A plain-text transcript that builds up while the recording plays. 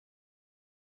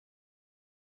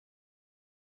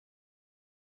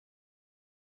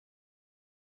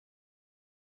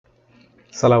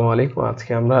আসসালামু আলাইকুম।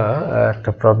 আজকে আমরা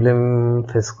একটা প্রবলেম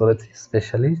ফেস করেছি,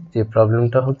 স্পেশালি যে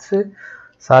প্রবলেমটা হচ্ছে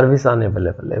সার্ভিস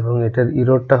আনঅ্যাভেলেবল এবং এটার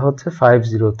ইররটা হচ্ছে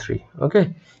 503। ওকে,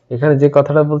 এখানে যে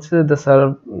কথাটা বলছে যে the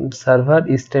server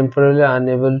is temporarily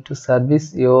unable to service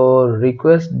your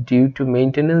request due to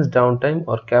maintenance downtime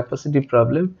or capacity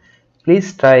problem, please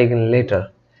try again letter.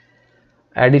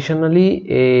 Additionally,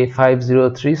 a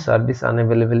 503 service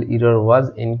unavailable error was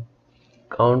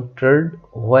encountered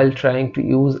while trying to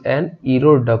use an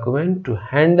error document to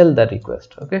handle the request.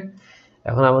 ওকে,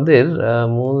 এখন আমাদের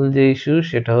মূল যে issue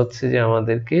সেটা হচ্ছে যে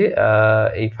আমাদেরকে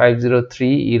এই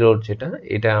 503 error যেটা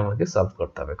এটা আমাকে সলভ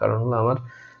করতে হবে, কারণ হলো আমার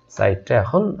সাইটটা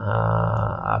এখন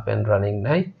আপ অ্যান্ড রানিং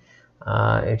নাই।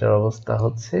 এটার অবস্থা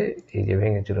হচ্ছে এই যে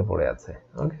ভেঙে চুরে পড়ে আছে।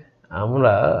 ওকে,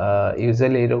 আমরা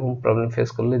ইউজুয়ালি এরকম প্রবলেম ফেস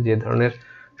করলে যে ধরনের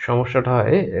সমস্যাটা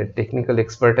হয়, টেকনিক্যাল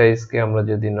এক্সপার্টাইজকে আমরা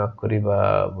যদি নক করি বা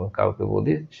কাউকে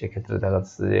বলি, সেক্ষেত্রে দেখা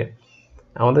যাচ্ছে যে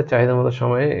আমাদের চাহিদা মতো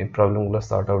সময়ে এই প্রবলেমগুলো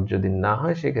সর্ট আউট যদি না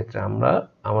হয়, সেক্ষেত্রে আমরা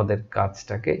আমাদের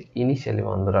কাজটাকে ইনিশিয়ালি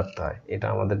বন্ধ রাখতে হয়। এটা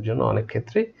আমাদের জন্য অনেক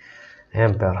ক্ষেত্রেই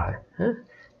হ্যাম্পার হয়, হ্যাঁ,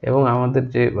 এবং আমাদের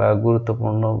যে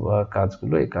গুরুত্বপূর্ণ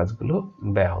কাজগুলো, এই কাজগুলো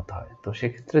ব্যাহত হয়। তো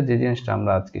সেক্ষেত্রে যে জিনিসটা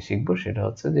আমরা আজকে শিখবো সেটা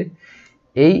হচ্ছে যে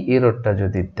এই এররটা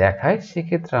যদি দেখায়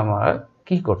সেক্ষেত্রে আমরা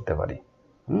কি করতে পারি,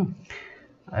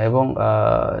 এবং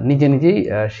নিজে নিজেই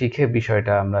শিখে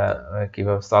বিষয়টা আমরা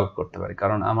কিভাবে সলভ করতে পারি।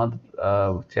 কারণ আমাদের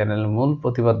চ্যানেলের মূল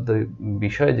প্রতিপাদ্য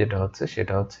বিষয় যেটা হচ্ছে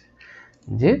সেটা হচ্ছে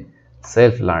যে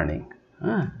সেলফ লার্নিং,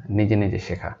 হ্যাঁ, নিজে নিজে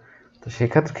শেখা। তো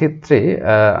শেখার ক্ষেত্রে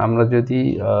আমরা যদি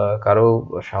কারো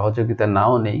সহযোগিতা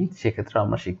নাও নেই, সেক্ষেত্রে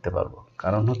আমরা শিখতে পারবো।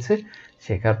 কারণ হচ্ছে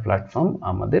শেখার প্ল্যাটফর্ম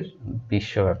আমাদের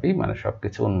বিশ্বব্যাপী, মানে সব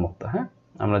কিছু উন্মুক্ত। হ্যাঁ,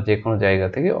 আমরা যে কোনো জায়গা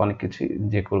থেকে অনেক কিছু,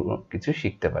 যে কোনো কিছু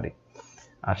শিখতে পারি।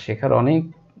 আর শেখার অনেক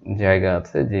জায়গা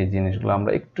আছে যে জিনিসগুলো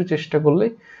আমরা একটু চেষ্টা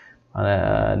করলেই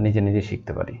নিজে নিজে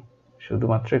শিখতে পারি।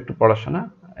 শুধুমাত্র একটু পড়াশোনা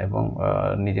এবং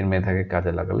নিজের মেধাকে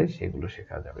কাজে লাগালে সেগুলো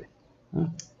শেখা যাবে।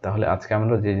 তাহলে আজকে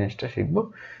আমরা যে জিনিসটা শিখব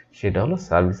সেটা হলো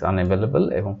সার্ভিস আনঅ্যাভেলেবল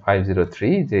এবং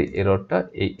 503 যে এররটা,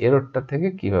 এই এররটা থেকে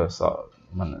কীভাবে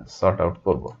সর্ট আউট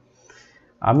করব।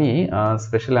 আমি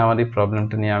স্পেশালি আমার এই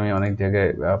প্রবলেমটা নিয়ে আমি অনেক জায়গায়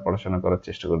পড়াশোনা করার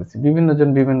চেষ্টা করেছি। বিভিন্ন জন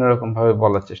বিভিন্ন রকমভাবে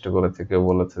বলার চেষ্টা করেছে। কেউ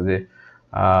বলেছে যে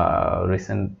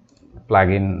রিসেন্ট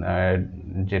প্লাগইন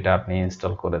যেটা আপনি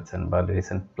ইনস্টল করেছেন বা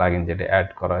রিসেন্ট প্লাগইন যেটা অ্যাড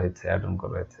করা হয়েছে, অ্যাড অন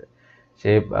করা হয়েছে,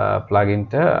 সেই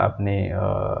প্লাগইনটা আপনি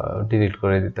ডিলিট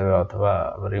করে দিতে হবে অথবা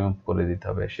রিমুভ করে দিতে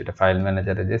হবে, সেটা ফাইল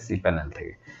ম্যানেজারে যে সি প্যানেল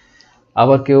থেকে।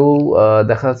 আবার কেউ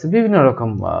দেখা যাচ্ছে বিভিন্ন রকম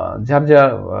যার যা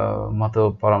মতো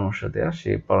পরামর্শ দেওয়া,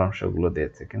 সেই পরামর্শগুলো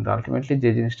দিয়েছে। কিন্তু আলটিমেটলি যে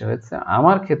জিনিসটা হয়েছে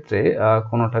আমার ক্ষেত্রে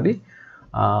কোনোটারই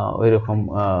ওই রকম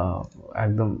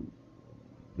একদম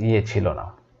ইয়ে ছিল না,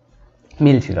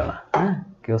 মিল ছিল না। হ্যাঁ,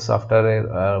 কেউ সফটওয়্যারের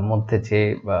মধ্যে যে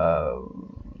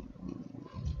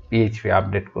পিএইচপি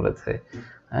আপডেট করেছে,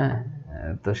 হ্যাঁ,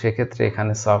 তো সেক্ষেত্রে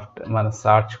এখানে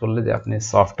সার্চ করলে যে আপনি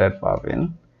সফটওয়্যার পাবেন,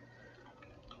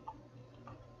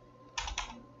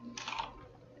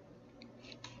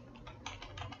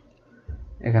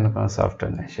 এখানে কোনো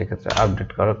সফটওয়্যার নেই, সেক্ষেত্রে আপডেট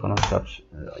করার কোনো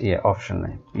অপশন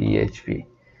নেই, পিএইচপি।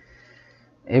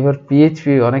 এবার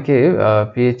পিএইচপি অনেকে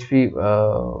পিএইচপি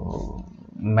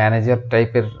ম্যানেজার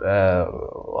টাইপের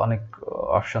অনেক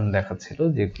অপশন দেখাচ্ছিল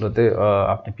যেগুলোতে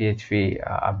আপনি পিএইচপি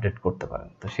আপডেট করতে পারেন।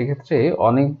 তো সেক্ষেত্রে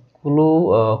অনেকগুলো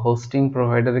হোস্টিং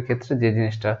প্রোভাইডারের ক্ষেত্রে যে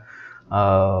জিনিসটা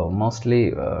মোস্টলি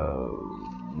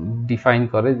ডিফাইন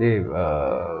করে যে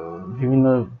বিভিন্ন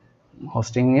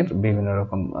হোস্টিংয়ের বিভিন্ন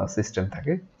রকম সিস্টেম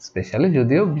থাকে, স্পেশালি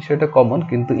যদিও বিষয়টা কমন,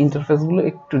 কিন্তু ইন্টারফেসগুলো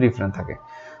একটু ডিফারেন্ট থাকে।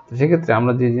 তো সেক্ষেত্রে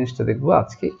আমরা যে জিনিসটা দেখব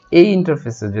আজকে, এই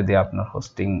ইন্টারফেসে যদি আপনার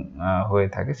হোস্টিং হয়ে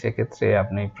থাকে, সেক্ষেত্রে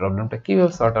আপনি প্রবলেমটা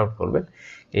কীভাবে সর্ট আউট করবেন,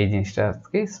 এই জিনিসটা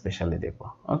আজকে স্পেশালি দেখব।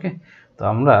 ওকে, তো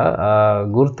আমরা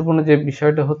গুরুত্বপূর্ণ যে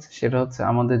বিষয়টা হচ্ছে সেটা হচ্ছে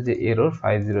আমাদের যে এরর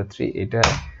 503, এটা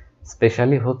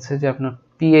স্পেশালি হচ্ছে যে আপনার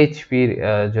পিএইচপির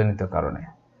জনিত কারণে।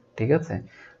 ঠিক আছে,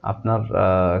 আপনার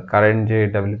কারেন্ট যে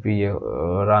ডাব্লিউপি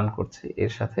রান করছে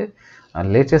এর সাথে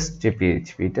লেটেস্ট যে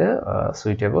পিএইচপিটা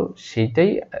সুইটেবল,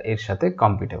 সেইটাই এর সাথে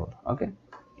কম্পিটেবল। ওকে,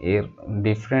 এর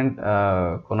ডিফারেন্ট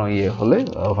কোনো হলে,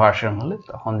 ভার্সন হলে,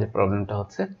 তখন যে প্রবলেমটা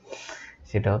হচ্ছে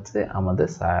সেটা হচ্ছে আমাদের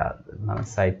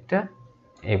সাইটটা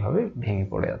এইভাবে ভেঙে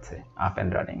পড়ে আছে, আপ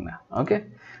অ্যান্ড রানিং না। ওকে,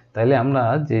 তাহলে আমরা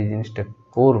যে জিনিসটা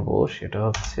করব সেটা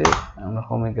হচ্ছে, আমরা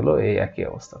হোমে গেলেও এই একই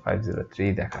অবস্থা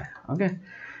 503 দেখায়। ওকে,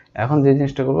 এখন যে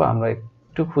জিনিসটা করবো, আমরা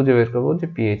একটু খুঁজে বের করবো যে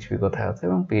পিএইচপি কোথায় আছে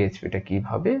এবং পিএইচপিটা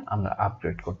কিভাবে আমরা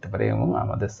আপগ্রেড করতে পারি এবং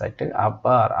আমাদের সাইটটাকে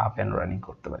আবার আপ অ্যান্ড রানিং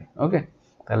করতে পারি। ওকে,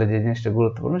 তাহলে যে জিনিসটা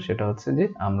গুরুত্বপূর্ণ সেটা হচ্ছে যে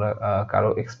আমরা কারো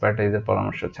এক্সপার্টাইজের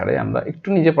পরামর্শ ছাড়াই আমরা একটু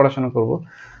নিজে পড়াশোনা করব।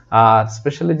 আর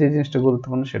স্পেশালি যে জিনিসটা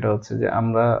গুরুত্বপূর্ণ সেটা হচ্ছে যে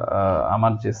আমরা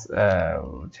আমার যে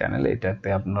চ্যানেল, এটাতে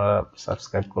আপনারা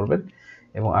সাবস্ক্রাইব করবেন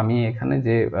এবং আমি এখানে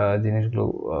যে জিনিসগুলো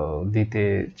দিতে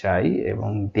চাই এবং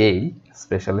দেই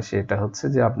স্পেশালি সেটা হচ্ছে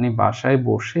যে আপনি বাসায়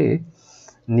বসে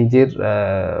নিজের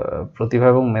প্রতিভা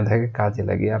এবং মেধাকে কাজে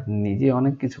লাগিয়ে আপনি নিজে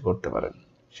অনেক কিছু করতে পারেন।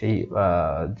 সেই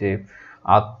যে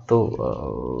আত্ম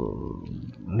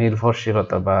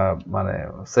নির্ভরশীলতা বা মানে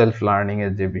সেলফ লার্নিং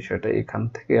এর যে বিষয়টা, এখান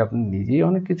থেকে আপনি নিজেই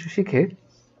অনেক কিছু শিখে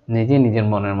নিজেই নিজের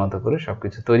মনের মতো করে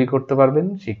সবকিছু তৈরি করতে পারবেন,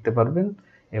 শিখতে পারবেন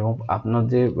এবং আপনার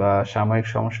যে সাময়িক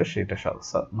সমস্যা সেটা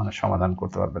মানে সমাধান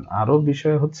করতে পারবেন। আরও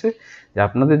বিষয় হচ্ছে যে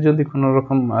আপনাদের যদি কোনো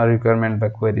রকম রিকোয়ারমেন্ট বা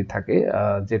কোয়েরি থাকে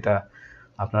যেটা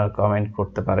আপনারা কমেন্ট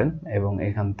করতে পারেন এবং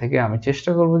এখান থেকে আমি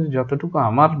চেষ্টা করব যে যতটুকু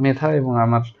আমার মেধা এবং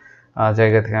আমার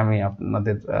জায়গা থেকে আমি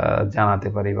আপনাদের জানাতে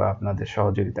পারি বা আপনাদের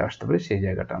সহযোগিতা আসতে পারি, সেই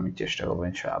জায়গাটা আমি চেষ্টা করবো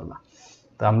ইনশাআল্লাহ।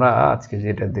 তো আমরা আজকে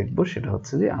যেটা দেখব সেটা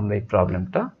হচ্ছে যে আমরা এই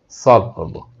প্রবলেমটা সলভ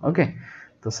করব। ওকে,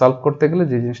 তো সলভ করতে গেলে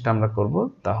যে জিনিসটা আমরা করব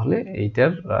তাহলে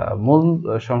এইটার মূল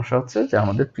সমস্যা হচ্ছে যে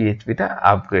আমাদের পিএইচপিটা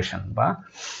আপগ্রেডেশন বা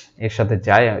এর সাথে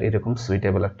যায় এরকম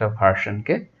সুইটেবল একটা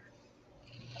ভার্সনকে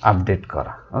আপডেট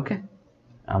করা। ওকে,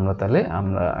 আমরা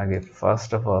আগে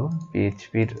ফার্স্ট অফ অল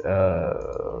পিএইচপির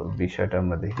বিষয়টা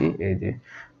আমরা দেখি। এই যে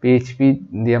পিএইচপি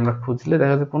দিয়ে আমরা খুঁজলে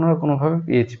দেখা যায় কোনো না কোনোভাবে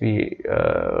পিএইচপি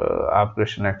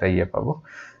আপগ্রেডেশন একটা পাবো।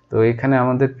 তো এখানে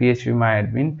আমাদের পিএইচপি মাই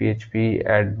admin, PHP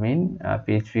admin,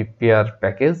 PHP pair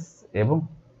package এবং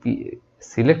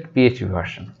সিলেক্ট পিএইচপি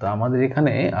ভার্সন। তো আমাদের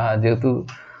এখানে যেহেতু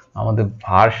আমাদের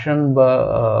ভার্সন বা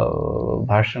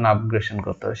ভার্সন আপগ্রেডেশন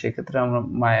করতে হয়, সেক্ষেত্রে আমরা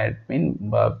মাই অ্যাডমিন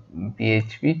বা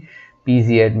পিএইচপি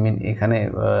পিজি অ্যাডমিন এখানে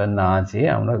না যেয়ে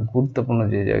আমরা গুরুত্বপূর্ণ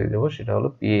যে জায়গায় যাবো সেটা হলো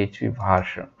পিএইচপি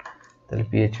ভার্সন। তাহলে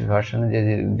পিএইচপি ভার্সনে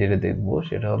যেটা দেখবো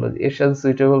সেটা হলো এর সাথে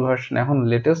সুইটেবল ভার্সন এখন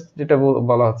লেটেস্ট যেটা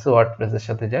বলা হচ্ছে ওয়ার্ডপ্রেসের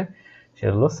সাথে যায়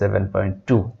সেটা হলো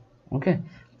 7.2। ওকে,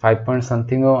 5 পয়েন্ট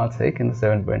সামথিংও আছে কিন্তু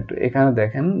 7.2। এখানে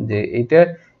দেখেন যে এইটা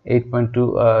 8.2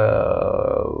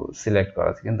 সিলেক্ট করা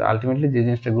আছে, কিন্তু আলটিমেটলি যে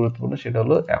জিনিসটা গুরুত্বপূর্ণ সেটা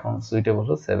হলো এখন সুইটেবল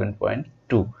হলো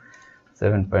 7.2।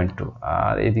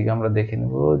 আর এদিকে আমরা দেখে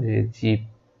নেব যে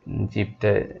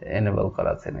জিপটা এনেবল করা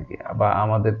আছে নাকি, বা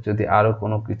আমাদের যদি আরো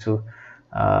কোনো কিছু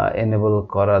এনেবল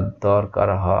করার দরকার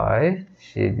হয়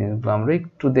সেই জিনিসগুলো আমরা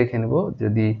একটু দেখে নেব।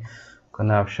 যদি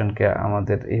কোনো অপশনকে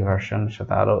আমাদের এই ভার্সনের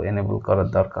সাথে আরো এনেবল করার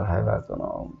দরকার হয় বা কোনো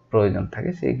প্রয়োজন থাকে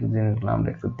সেই জিনিসগুলো আমরা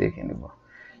একটু দেখে নেব।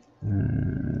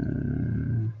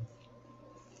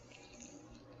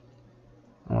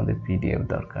 আমাদের পিডিএফ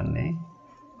দরকার নেই।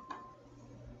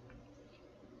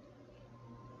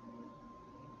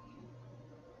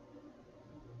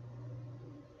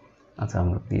 আচ্ছা,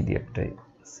 আমরা পিডিএফটাই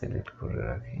সিলেক্ট করে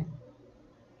রাখি।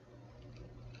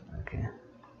 ওকে,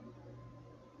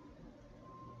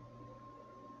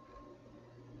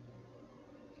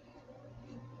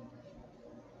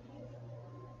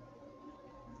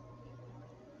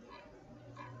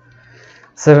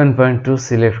 সেভেন 7.2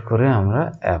 সিলেক্ট করে আমরা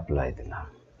অ্যাপ্লাই দিলাম।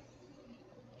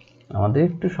 আমাদের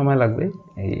একটু সময় লাগবে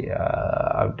এই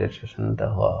আপডেটেশনটা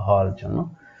হওয়ার জন্য।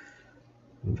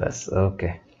 ব্যাস, ওকে,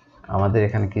 আমাদের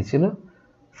এখানে কি ছিল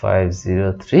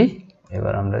 503।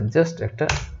 এবার আমরা জাস্ট একটা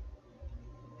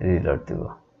রিলোড দিব।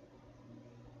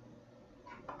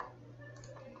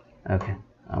 ওকে,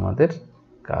 আমাদের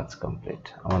কাজ কমপ্লিট,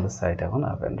 আমাদের সাইট এখন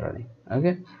আপ এন্ড রানিং।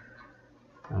 ওকে,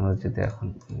 আমরা যদি এখন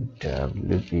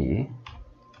ডব্লিউপি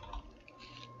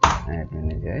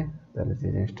অ্যাডমিনে যাই তাহলে যে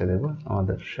জিনিসটা দেখবো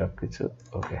আমাদের সব কিছু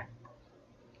ওকে,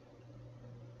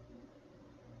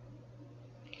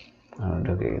 আমরা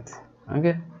ঢুকে গেছি।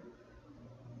 ওকে,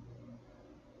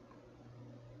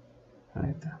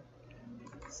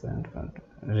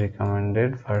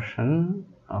 রিকমেন্ডেড ভার্সন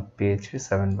অফ পিএইচপি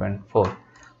 7.4।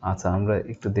 আচ্ছা, আমরা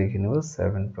একটু দেখে নেব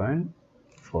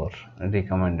 7.4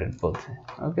 রিকমেন্ডেড বলছে।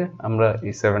 ওকে, আমরা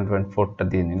এই 7.4টা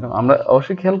দিয়ে নিলাম। আমরা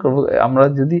অবশ্যই খেয়াল করব, আমরা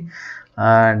যদি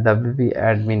ডাব্লিউপি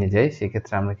অ্যাডমিনে যাই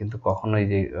সেক্ষেত্রে আমরা কিন্তু কখনোই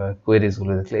যে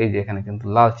কোয়েরিজগুলো দেখলে এই যে এখানে কিন্তু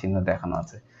লাল চিহ্ন দেখানো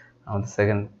আছে, আমাদের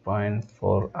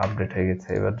 7.4 আপডেট হয়ে গেছে।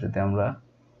 এবার যদি আমরা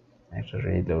একটা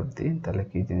রিলোড দিই তাহলে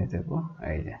কি জিনিস দেখবো,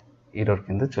 এই যে এরর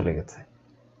কিন্তু চলে গেছে।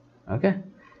 ওকে,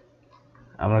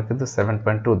 আমরা কিন্তু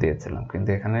 7.2 দিয়েছিলাম, কিন্তু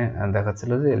এখানে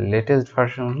দেখাচ্ছিল যে লেটেস্ট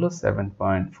ভার্সন হলো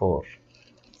 7.4।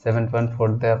 7.4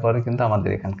 দেওয়ার পরে কিন্তু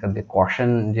আমাদের এখানকার যে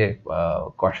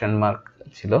কোশ্চেন মার্ক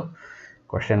ছিল,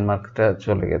 কোশ্চেন মার্কটা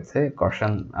চলে গেছে,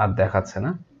 কোশ্চেন আর দেখাচ্ছে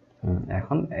না।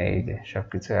 এখন এই যে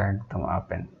সবকিছু একদম আপ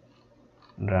এন্ড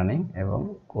রানিং এবং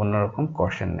কোনো রকম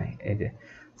কোশ্চেন নেই। এই যে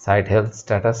সাইট হেলথ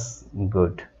স্ট্যাটাস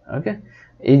গুড। ওকে,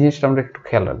 এই জিনিসটা আমরা একটু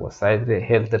খেয়াল রাখবো, সাইটের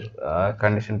হেলথের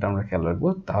কন্ডিশনটা আমরা খেয়াল রাখবো।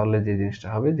 তাহলে যে জিনিসটা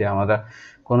হবে যে আমরা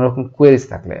কোনো রকম কোয়েরিজ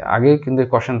থাকলে, আগে কিন্তু এই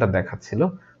কোশ্চেনটা দেখাচ্ছিল,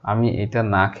 আমি এটা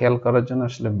না খেয়াল করার জন্য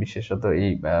আসলে বিশেষত এই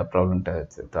প্রবলেমটা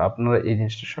হচ্ছে। তো আপনারা এই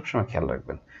জিনিসটা সবসময় খেয়াল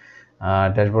রাখবেন।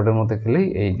 ড্যাশবোর্ডের মধ্যে গেলেই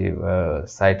এই যে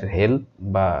সাইটের হেলথ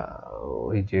বা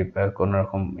ওই যে কোনো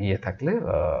রকম ইয়ে থাকলে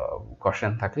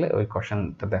কোশ্চেন থাকলে ওই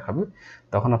কোশ্চেনটা দেখাবে,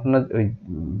 তখন আপনারা ওই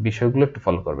বিষয়গুলো একটু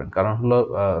ফলো করবেন। কারণ হলো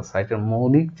সাইটের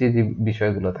মৌলিক যে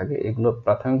বিষয়গুলো থাকে এগুলো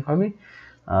প্রাথমিকভাবেই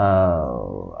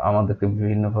আমাদেরকে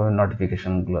বিভিন্নভাবে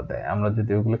নোটিফিকেশনগুলো দেয়। আমরা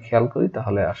যদি ওগুলো খেয়াল করি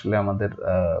তাহলে আসলে আমাদের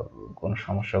কোনো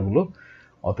সমস্যাগুলো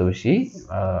অত বেশি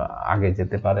আগে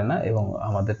যেতে পারে না এবং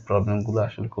আমাদের প্রবলেমগুলো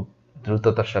আসলে খুব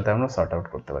দ্রুততার সাথে আমরা সর্ট আউট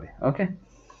করতে পারি। ওকে,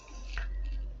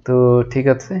 তো ঠিক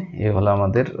আছে, এ হলো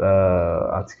আমাদের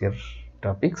আজকের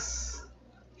টপিকস।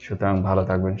 সুতরাং ভালো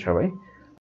থাকবেন সবাই।